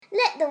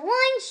the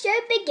wine show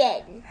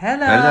begin.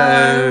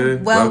 Hello.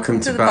 Welcome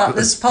to the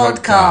Butlers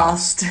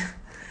Podcast.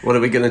 What are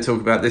we going to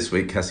talk about this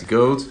week, Cassie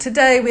Gould?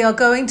 Today we are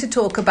going to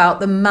talk about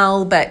the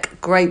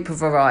Malbec grape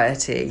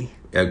variety.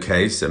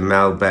 Okay, so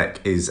Malbec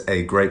is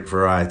a grape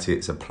variety.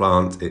 It's a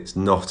plant. It's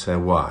not a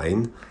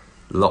wine.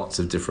 Lots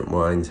of different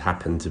wines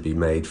happen to be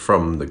made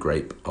from the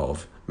grape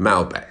of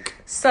Malbec.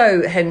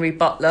 So, Henry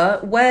Butler,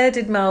 where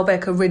did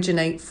Malbec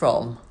originate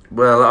from?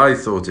 Well, I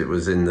thought it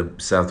was in the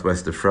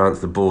southwest of France,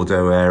 the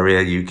Bordeaux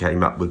area. You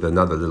came up with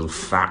another little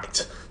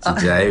fact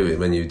today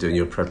when you were doing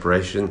your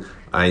preparation.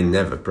 I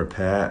never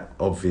prepare,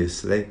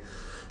 obviously.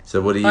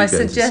 So what are you going to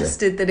say? I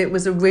suggested that it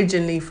was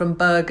originally from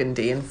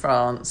Burgundy in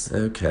France.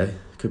 Okay,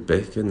 could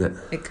be, couldn't it?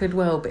 It could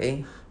well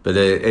be. But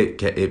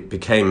it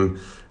became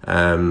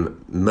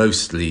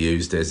mostly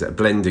used as a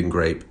blending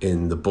grape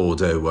in the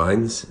Bordeaux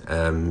wines,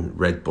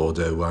 red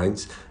Bordeaux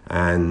wines,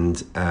 and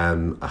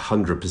 100%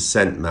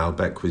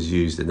 Malbec was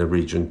used in a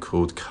region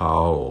called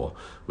Cahors,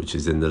 which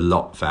is in the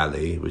Lot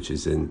Valley, which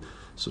is in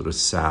sort of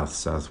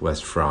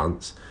southwest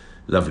France.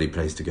 Lovely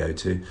place to go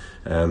to.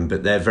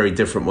 But they're very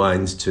different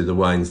wines to the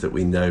wines that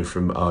we know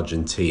from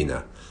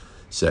Argentina.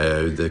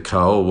 So the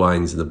Cahors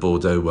wines and the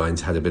Bordeaux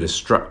wines had a bit of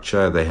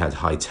structure, they had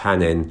high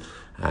tannin,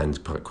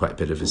 and quite a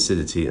bit of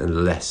acidity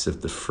and less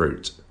of the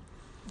fruit.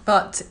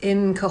 But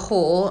in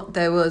Cahors,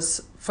 there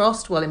was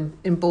frost. Well,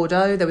 in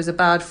Bordeaux, there was a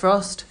bad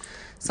frost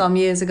some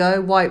years ago,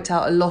 wiped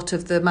out a lot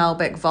of the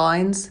Malbec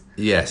vines.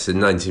 Yes, in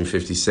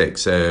 1956.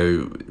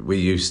 So we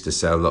used to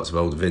sell lots of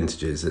old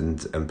vintages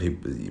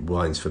and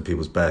wines for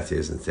people's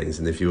birthdays and things.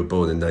 And if you were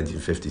born in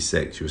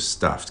 1956, you were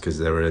stuffed because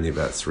there were only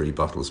about 3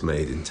 bottles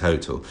made in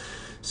total.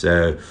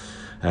 So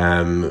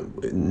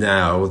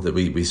now that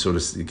we sort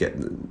of get...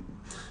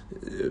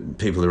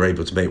 people are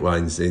able to make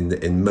wines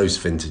in most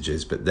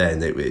vintages, but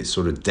then it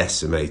sort of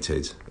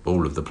decimated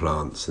all of the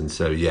plants, and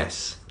so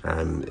yes,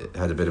 it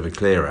had a bit of a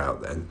clear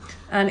out then.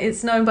 And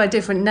it's known by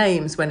different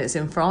names when it's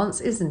in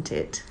France, isn't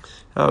it?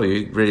 Oh,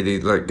 you really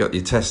got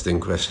your testing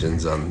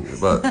questions on,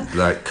 well,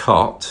 like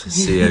Cot,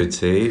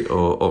 C-O-T,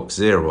 or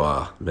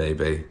Auxerrois,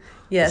 maybe.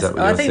 Yes,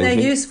 I think they're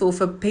useful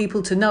for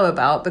people to know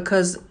about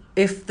because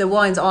if the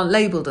wines aren't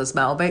labelled as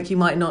Malbec, you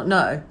might not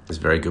know. That's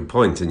a very good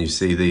point. And you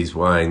see these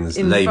wines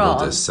in labelled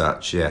France. As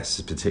such, yes,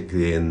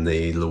 particularly in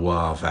the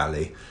Loire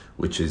Valley,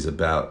 which is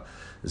about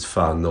as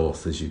far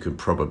north as you could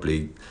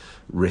probably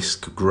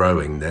risk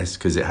growing this,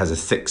 because it has a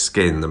thick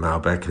skin, the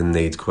Malbec, and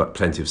needs quite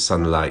plenty of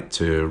sunlight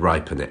to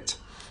ripen it.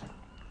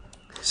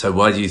 So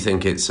why do you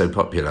think it's so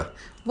popular?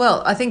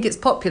 Well, I think it's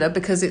popular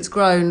because it's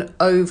grown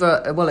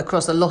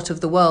across a lot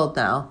of the world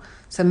now.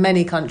 So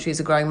many countries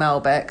are growing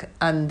Malbec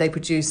and they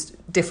produce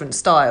different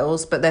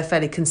styles, but they're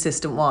fairly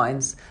consistent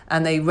wines.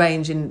 And they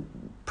range in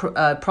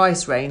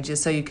price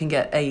ranges, so you can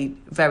get a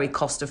very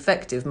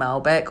cost-effective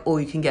Malbec or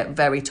you can get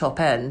very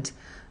top-end,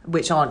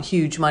 which aren't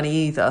huge money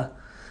either.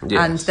 Yes.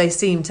 And they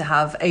seem to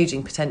have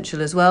ageing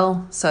potential as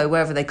well. So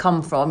wherever they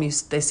come from,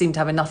 they seem to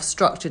have enough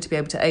structure to be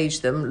able to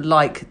age them,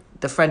 like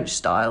the French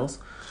styles.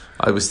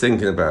 I was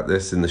thinking about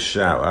this in the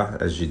shower,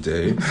 as you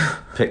do.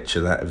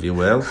 Picture that, if you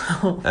will.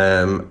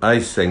 I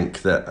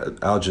think that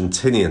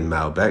Argentinian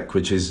Malbec,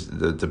 which is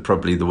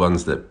probably the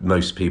ones that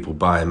most people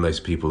buy and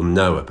most people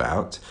know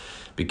about,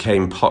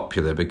 became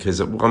popular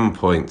because at one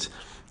point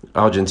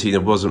Argentina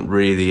wasn't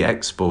really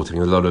exporting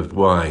a lot of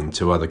wine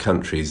to other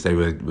countries. They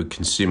were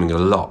consuming a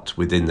lot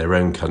within their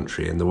own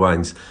country, and the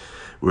wines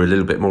were a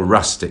little bit more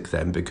rustic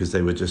then because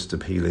they were just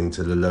appealing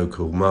to the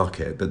local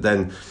market. But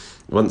then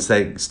once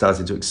they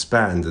started to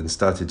expand and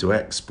started to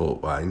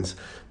export wines,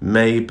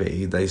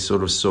 maybe they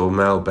sort of saw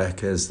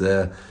Malbec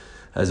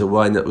as a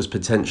wine that was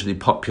potentially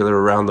popular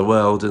around the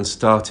world and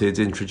started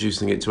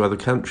introducing it to other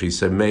countries.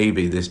 So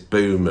maybe this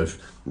boom of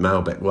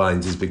Malbec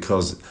wines is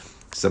because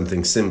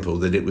something simple,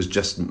 that it was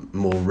just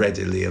more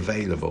readily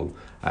available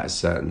at a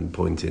certain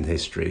point in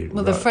history.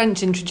 Well, the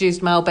French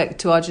introduced Malbec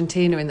to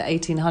Argentina in the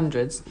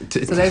 1800s,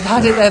 so they've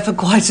had it there for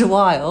quite a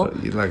while.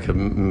 You're like a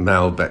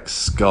Malbec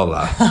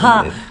scholar.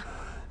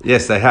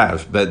 Yes, they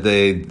have, but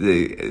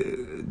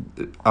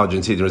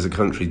Argentina as a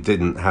country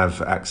didn't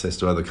have access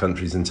to other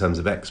countries in terms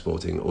of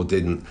exporting, or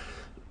didn't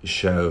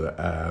show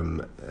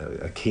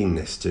a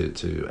keenness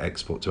to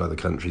export to other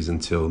countries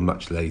until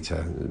much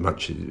later,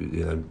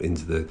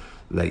 into the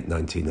late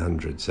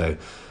 1900s.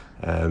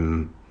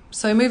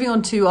 So moving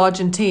on to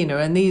Argentina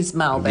and these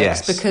Malbecs,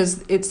 yes,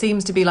 because it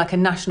seems to be like a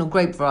national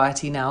grape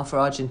variety now for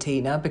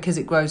Argentina because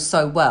it grows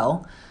so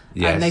well.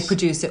 Yes. And they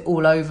produce it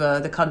all over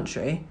the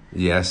country.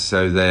 Yes,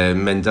 so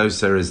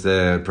Mendoza is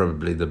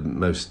probably the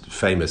most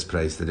famous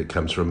place that it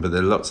comes from, but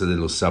there are lots of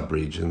little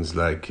sub-regions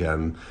like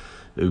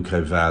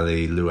Uco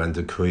Valley, Luan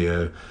de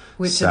Cuyo,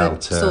 which Salta. Are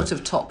the sort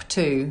of top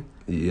two.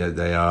 Yeah,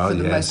 they are, for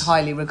the most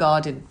highly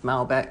regarded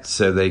Malbecs.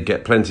 So they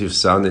get plenty of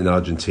sun in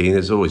Argentina.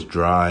 It's always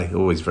dry,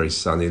 always very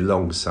sunny,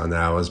 long sun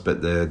hours,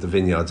 but the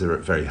vineyards are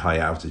at very high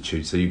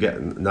altitude, so you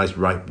get nice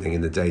ripening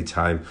in the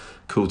daytime,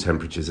 cool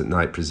temperatures at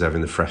night,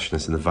 preserving the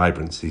freshness and the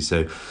vibrancy.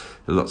 So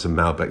lots of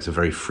Malbecs are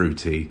very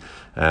fruity,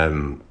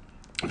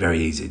 very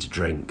easy to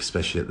drink,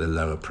 especially at the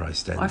lower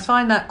price end. I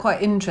find that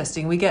quite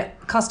interesting. We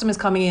get customers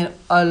coming in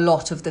a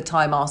lot of the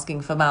time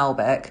asking for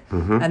Malbec,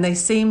 and they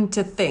seem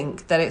to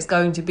think that it's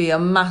going to be a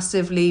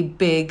massively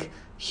big,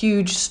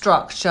 huge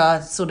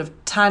structure, sort of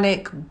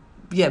tannic,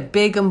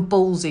 big and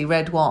ballsy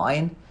red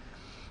wine,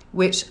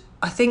 which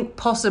I think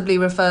possibly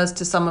refers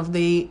to some of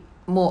the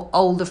more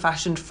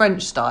older-fashioned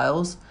French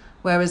styles,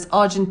 whereas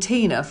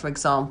Argentina, for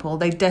example,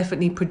 they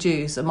definitely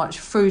produce a much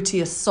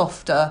fruitier,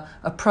 softer,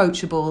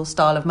 approachable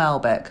style of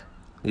Malbec.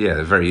 Yeah,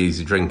 they're very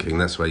easy drinking.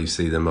 That's why you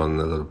see them on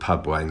the little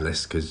pub wine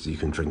list, because you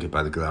can drink it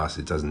by the glass.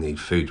 It doesn't need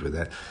food with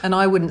it. And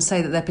I wouldn't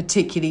say that they're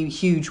particularly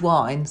huge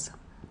wines.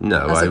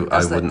 No, I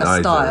wouldn't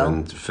either. Style.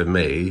 And for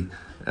me,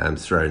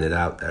 throwing it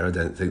out there, I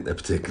don't think they're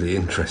particularly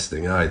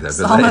interesting either. But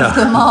Some of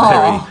them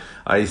are.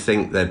 I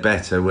think they're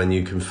better when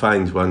you can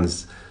find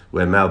ones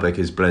where Malbec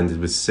is blended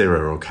with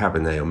Syrah or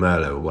Cabernet or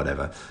Merlot or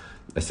whatever.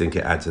 I think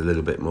it adds a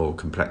little bit more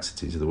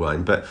complexity to the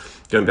wine. But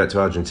going back to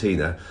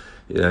Argentina,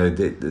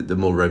 the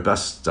more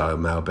robust style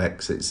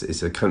Malbecs,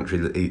 it's a country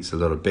that eats a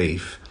lot of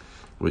beef,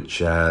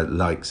 which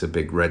likes a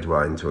big red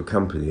wine to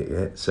accompany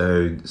it.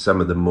 So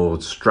some of the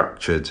more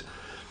structured,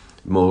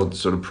 more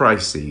sort of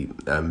pricey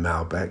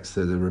Malbecs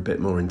that are a bit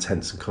more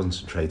intense and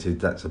concentrated,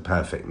 that's a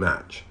perfect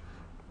match.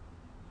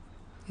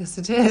 Yes,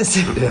 it is.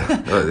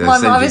 Yeah. Oh,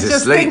 I was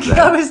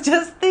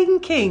just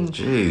thinking.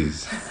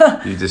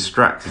 Jeez. You're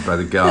distracted by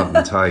the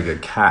garden tiger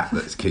cat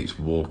that keeps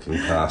walking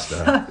past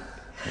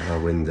our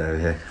window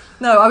here.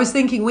 No, I was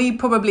thinking we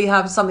probably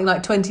have something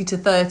like 20 to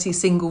 30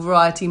 single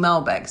variety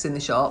Malbecs in the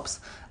shops,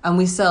 and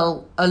we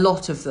sell a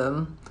lot of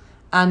them,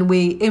 and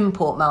we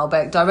import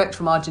Malbec direct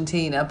from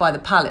Argentina by the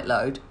pallet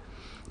load.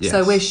 Yes.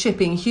 So we're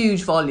shipping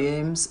huge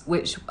volumes,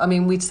 which, I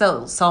mean, we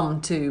sell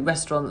some to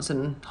restaurants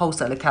and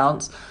wholesale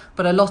accounts,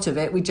 but a lot of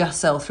it we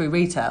just sell through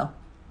retail.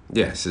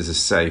 Yes, it's a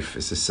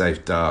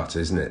safe dart,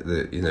 isn't it?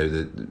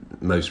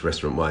 That most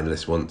restaurant wine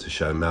lists want to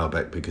show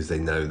Malbec because they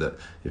know that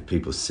if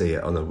people see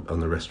it on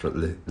the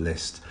restaurant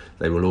list,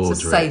 they will order it.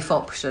 It's a safe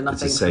option, I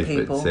think, for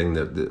people. It's a safe thing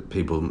that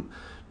people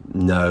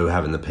know,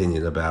 have an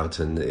opinion about,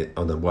 and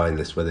on a wine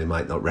list where they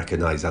might not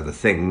recognise other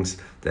things,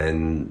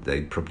 then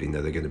they probably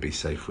know they're going to be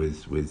safe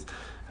with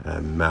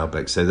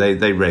Malbec. So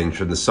they range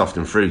from the soft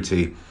and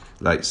fruity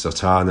like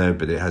Sotano,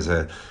 but it has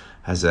a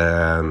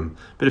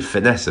bit of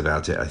finesse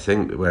about it, I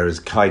think. Whereas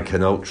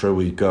Kaikan Ultra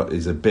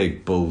is a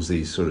big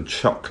ballsy sort of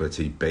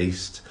chocolatey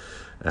beast.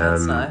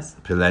 That's nice.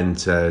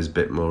 Polenta is a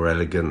bit more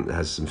elegant,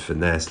 has some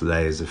finesse,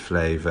 layers of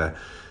flavour,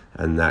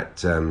 and that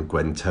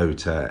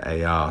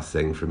Gwentota AR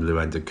thing from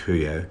Luan de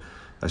Cuyo.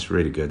 That's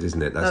really good,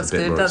 isn't it? That's a bit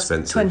good. more That's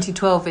expensive.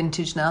 2012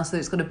 vintage now, so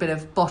it's got a bit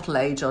of bottle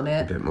age on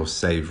it. A bit more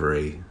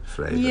savoury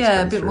flavours.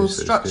 Yeah, a bit more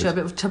structure, a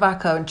bit of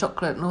tobacco and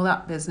chocolate and all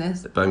that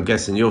business. But I'm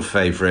guessing your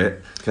favourite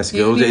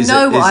Cascade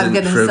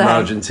isn't from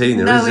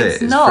Argentina, no, is it?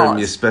 It's not. From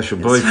your special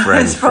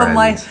boyfriend. It's from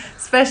my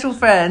special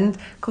friend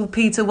called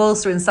Peter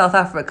Walser in South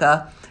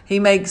Africa. He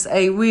makes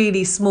a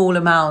really small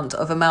amount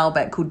of a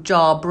Malbec called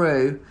Jar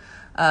Brew,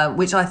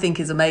 which I think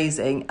is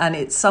amazing. And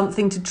it's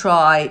something to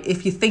try.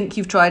 If you think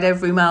you've tried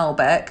every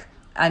Malbec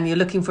and you're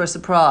looking for a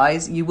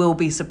surprise, you will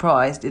be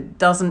surprised. It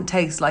doesn't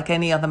taste like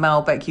any other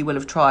Malbec you will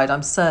have tried.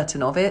 I'm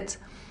certain of it.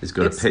 It's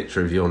got a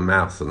picture of your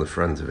mouth on the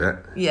front of it.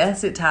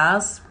 Yes, it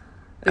has.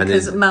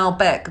 Because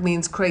Malbec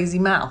means crazy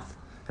mouth.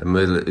 And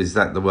is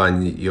that the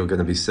wine you're going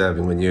to be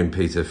serving when you and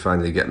Peter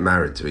finally get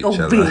married to each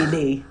other? Oh,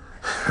 really?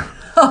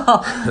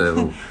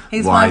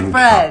 He's my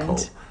friend.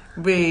 Couple.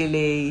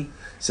 Really?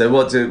 So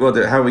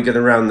how are we going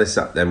to round this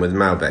up then with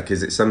Malbec?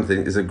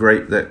 Is a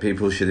grape that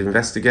people should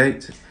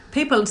investigate?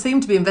 People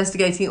seem to be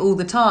investigating it all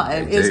the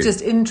time. It's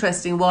just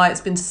interesting why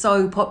it's been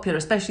so popular,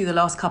 especially the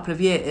last couple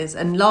of years.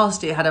 And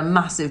last year had a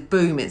massive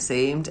boom, it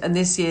seemed. And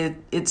this year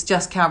it's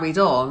just carried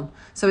on.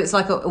 So it's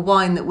like a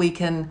wine that we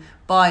can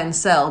buy and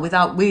sell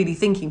without really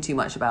thinking too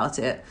much about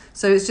it.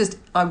 So it's just,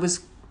 I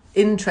was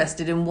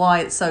interested in why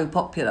it's so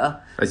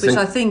popular, which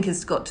I think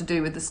has got to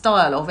do with the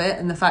style of it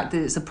and the fact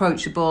that it's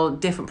approachable,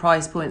 different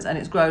price points, and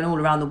it's grown all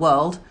around the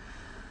world.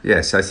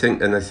 Yes, I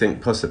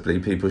think possibly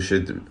people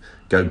should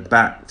go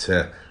back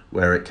to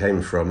where it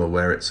came from, or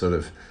where it sort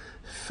of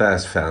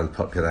first found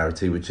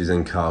popularity, which is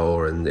in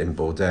Cahors and in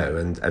Bordeaux,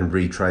 and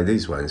retry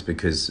these wines,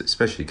 because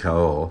especially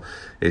Cahors,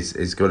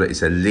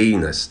 it's a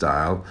leaner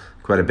style,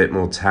 quite a bit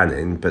more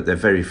tannin, but they're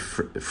very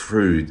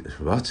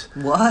What?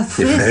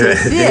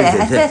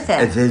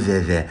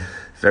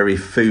 Very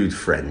food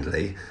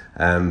friendly,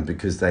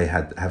 because they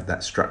have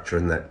that structure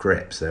and that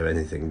grip. So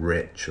anything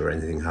rich or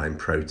anything high in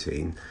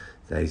protein,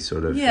 they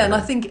sort of... Yeah, and I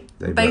think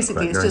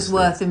basically it's just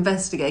worth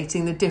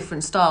investigating the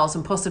different styles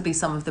and possibly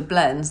some of the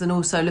blends, and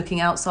also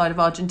looking outside of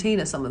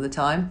Argentina some of the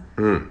time.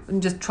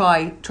 And just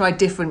try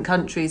different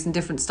countries and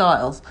different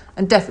styles,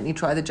 and definitely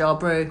try the Jar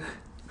Brew.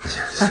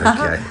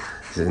 Okay.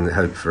 In the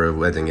hope for a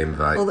wedding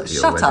invite.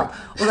 Shut up.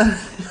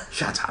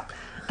 Shut up.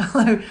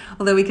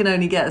 Although we can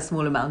only get a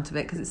small amount of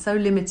it because it's so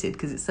limited,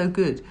 because it's so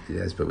good.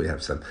 Yes, but we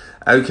have some.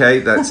 Okay,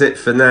 that's it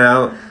for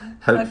now.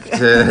 Hope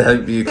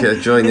you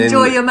can join in.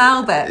 Enjoy your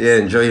Malbecs. Yeah,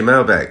 enjoy your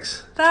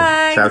Malbecs.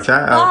 Thanks. Ciao,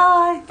 ciao.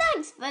 Bye.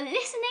 Thanks for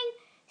listening.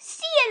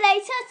 See you. you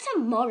later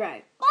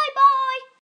tomorrow. Bye bye.